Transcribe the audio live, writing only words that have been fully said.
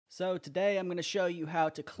So today I'm going to show you how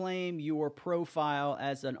to claim your profile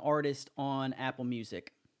as an artist on Apple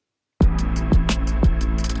Music.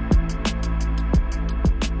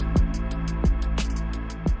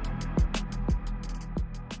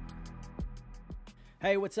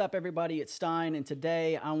 Hey, what's up everybody? It's Stein, and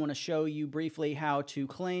today I want to show you briefly how to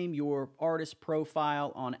claim your artist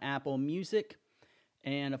profile on Apple Music.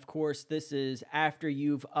 And of course, this is after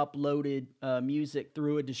you've uploaded music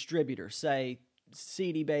through a distributor, say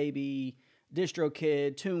CD Baby,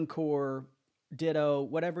 DistroKid, TuneCore, Ditto,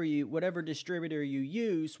 whatever distributor you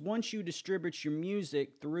use. Once you distribute your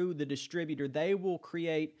music through the distributor, they will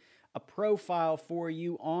create a profile for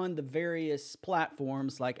you on the various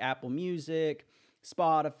platforms like Apple Music,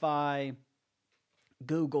 Spotify,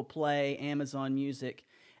 Google Play, Amazon Music.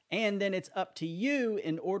 And then it's up to you,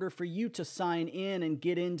 in order for you to sign in and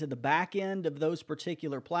get into the back end of those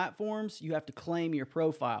particular platforms, you have to claim your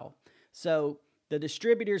profile. So the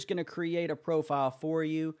distributor is going to create a profile for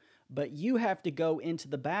you, but you have to go into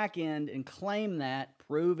the back end and claim that,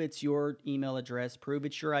 prove it's your email address, prove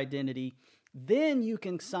it's your identity. Then you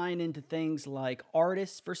can sign into things like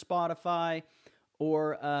Artists for Spotify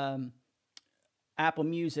or Apple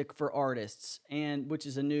Music for Artists, and which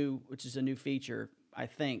is a new feature, I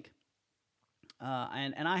think.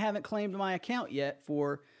 And I haven't claimed my account yet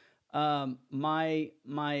for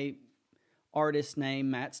my artist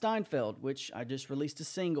name, Matt Steinfeld, which I just released a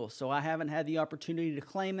single, so I haven't had the opportunity to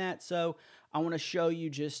claim that. So I want to show you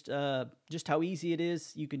just how easy it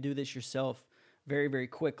is. You can do this yourself very, very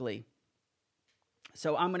quickly.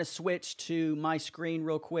 So I'm going to switch to my screen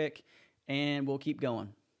real quick, and we'll keep going.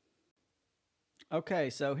 Okay,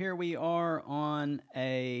 so here we are on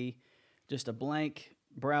just a blank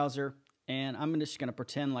browser, and I'm just going to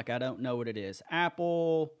pretend like I don't know what it is.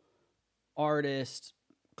 Apple Artist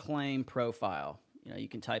Claim Profile. You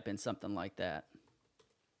can type in something like that.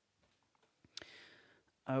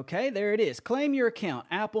 Okay, there it is. Claim your account,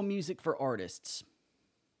 Apple Music for Artists.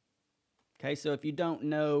 Okay, so if you don't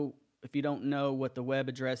know what the web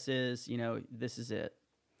address is, this is it.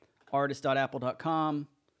 artist.apple.com.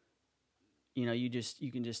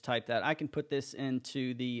 You can just type that. I can put this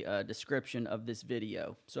into the description of this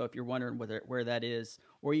video. So if you're wondering where that is,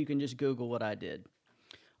 or you can just Google what I did.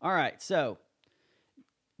 All right, so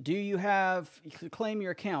claim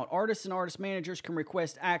your account. Artists and artist managers can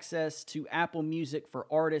request access to Apple Music for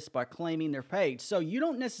Artists by claiming their page. So you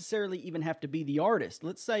don't necessarily even have to be the artist.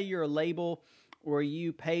 Let's say you're a label, or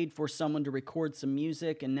you paid for someone to record some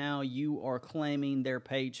music, and now you are claiming their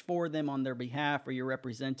page for them on their behalf, or you're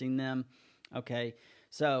representing them. Okay,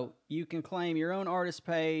 so you can claim your own artist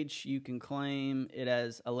page. You can claim it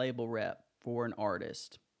as a label rep for an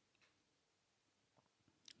artist.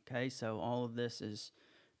 Okay, so all of this is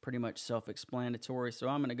pretty much self-explanatory. So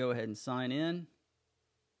I'm going to go ahead and sign in.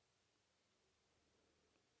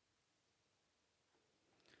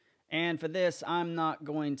 And for this, I'm not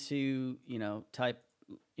going to,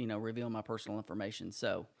 reveal my personal information.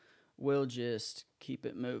 So we'll just keep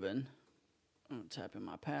it moving. I'm going to type in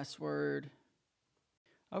my password.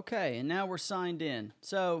 Okay, and now we're signed in.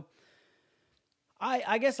 So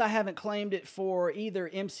I guess I haven't claimed it for either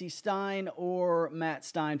MC Stein or Matt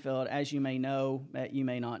Steinfeld, as you may know, you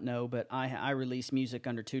may not know, but I release music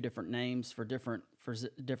under two different names for different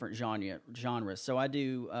genres. So I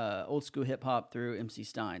do old school hip hop through MC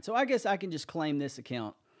Stein. So I guess I can just claim this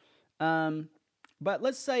account. But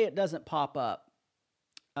let's say it doesn't pop up.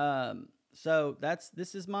 So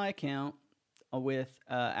this is my account with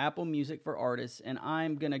Apple Music for Artists, and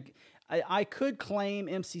I could claim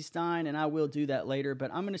MC Stein, and I will do that later, but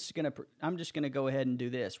I'm just gonna go ahead and do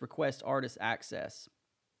this: request artist access,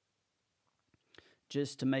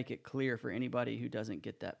 just to make it clear for anybody who doesn't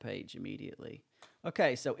get that page immediately.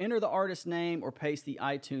 Okay, so enter the artist name or paste the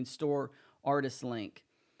iTunes Store artist link.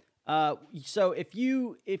 So if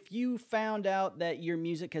you found out that your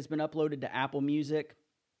music has been uploaded to Apple Music,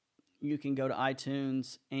 you can go to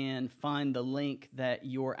iTunes and find the link that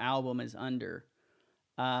your album is under.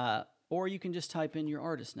 Or you can just type in your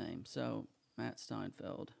artist name. So, Matt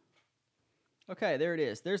Steinfeld. Okay, there it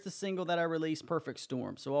is. There's the single that I released, Perfect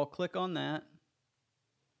Storm. So I'll click on that.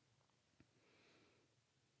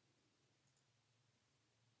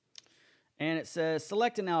 And it says,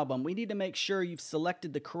 select an album. We need to make sure you've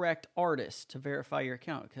selected the correct artist to verify your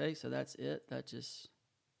account. Okay, so that's it.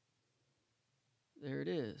 There it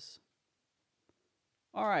is.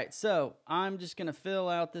 All right, so I'm just going to fill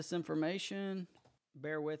out this information.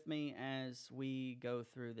 Bear with me as we go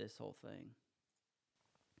through this whole thing.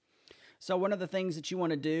 So one of the things that you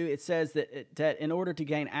want to do, it says that in order to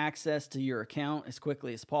gain access to your account as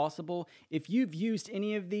quickly as possible, if you've used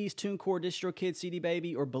any of these TuneCore, DistroKid, CD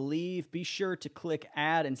Baby, or Believe, be sure to click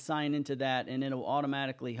Add and sign into that, and it'll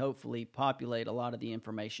automatically, hopefully, populate a lot of the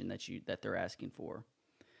information that they're asking for.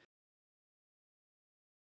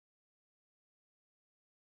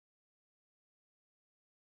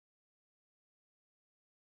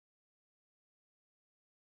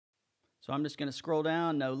 So I'm just going to scroll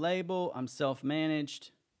down, no label, I'm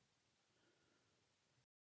self-managed.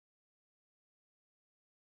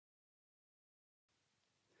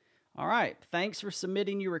 All right, thanks for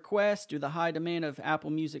submitting your request due to the high demand of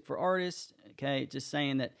Apple Music for Artists. Okay, just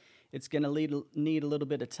saying that it's going to need a little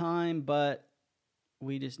bit of time, but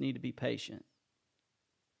we just need to be patient.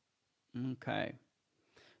 Okay.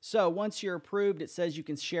 So once you're approved, it says you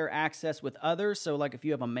can share access with others. So like if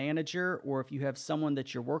you have a manager or if you have someone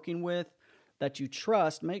that you're working with that you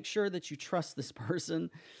trust, make sure that you trust this person.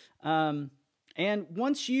 And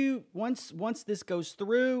once this goes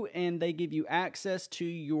through and they give you access to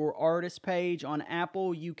your artist page on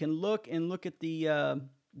Apple, you can look at the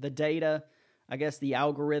data, I guess the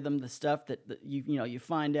algorithm, the stuff that you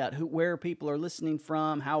find out where people are listening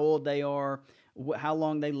from, how old they are, how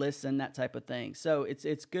long they listen, that type of thing. So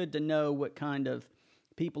it's good to know what kind of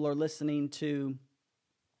people are listening to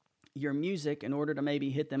your music in order to maybe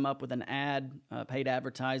hit them up with an ad, paid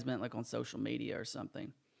advertisement, like on social media or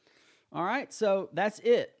something. All right, so that's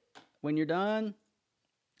it. When you're done,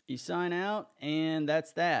 you sign out, and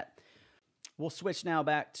that's that. We'll switch now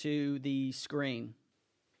back to the screen.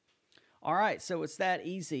 All right, so it's that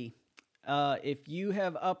easy. If you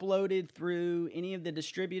have uploaded through any of the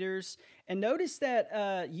distributors, and notice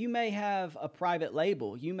that you may have a private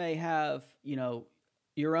label. You may have,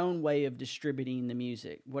 your own way of distributing the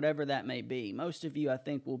music, whatever that may be. Most of you, I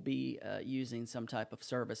think, will be using some type of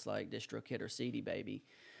service like DistroKid or CD Baby.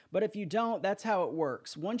 But if you don't, that's how it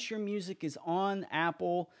works. Once your music is on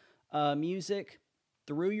Apple Music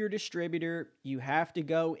through your distributor, you have to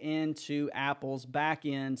go into Apple's back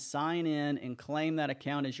end, sign in, and claim that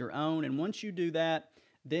account as your own. And once you do that,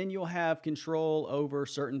 then you'll have control over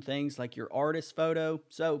certain things like your artist photo.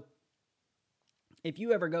 So if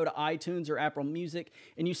you ever go to iTunes or Apple Music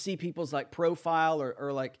and you see people's like profile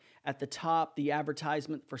or like at the top, the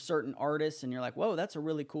advertisement for certain artists, and you're like, whoa, that's a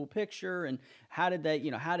really cool picture. And how did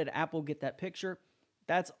Apple get that picture?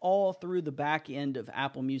 That's all through the back end of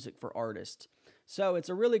Apple Music for Artists. So it's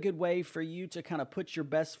a really good way for you to kind of put your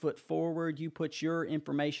best foot forward. You put your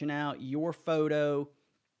information out, your photo,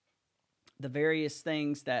 the various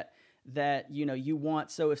things that you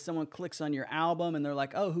want. So if someone clicks on your album and they're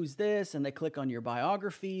like, oh, who's this? And they click on your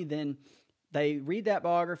biography, then they read that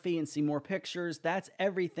biography and see more pictures. That's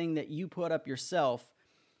everything that you put up yourself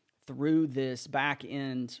through this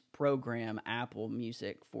back-end program, Apple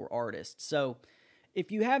Music for Artists. So if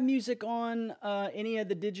you have music on any of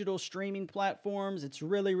the digital streaming platforms, it's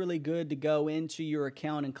really, really good to go into your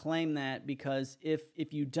account and claim that, because if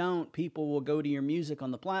you don't, people will go to your music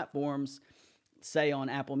on the platforms, say on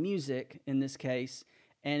Apple Music in this case,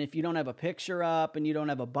 and if you don't have a picture up and you don't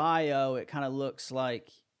have a bio, it kind of looks like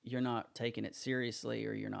you're not taking it seriously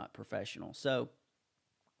or you're not professional. So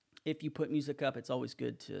if you put music up, it's always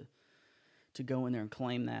good to go in there and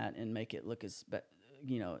claim that and make it look as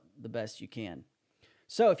the best you can.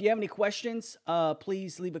 So if you have any questions,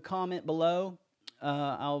 please leave a comment below.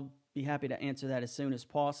 I'll be happy to answer that as soon as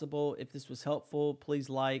possible. If this was helpful, please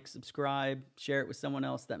like, subscribe, share it with someone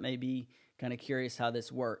else that may be kind of curious how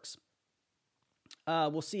this works.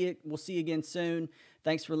 We'll see you again soon.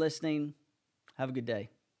 Thanks for listening. Have a good day.